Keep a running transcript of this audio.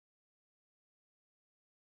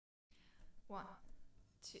1,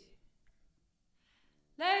 2.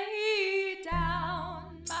 Lay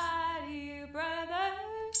down, my dear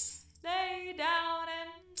brothers, lay down and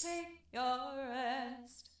take your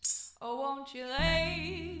rest. Oh, won't you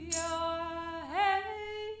lay your head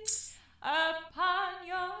upon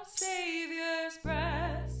your Savior's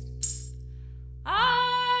breast?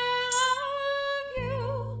 I love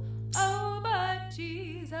you, oh, but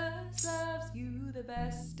Jesus loves you the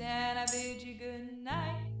best, and I bid you good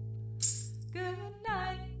night. Good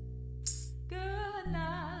night, good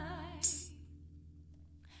night.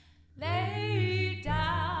 Lay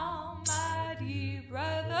down, my dear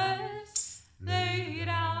brothers, lay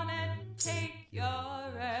down and take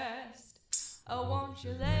your rest. Oh, won't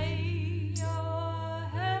you lay your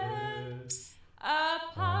head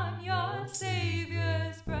upon your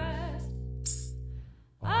Savior's breast?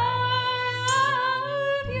 I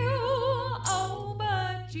love you, oh,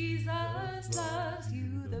 but Jesus loves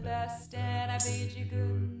you the best, and I bid you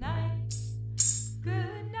good night,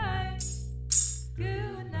 good night,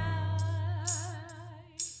 good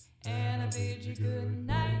night, and I bid you good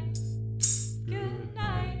night.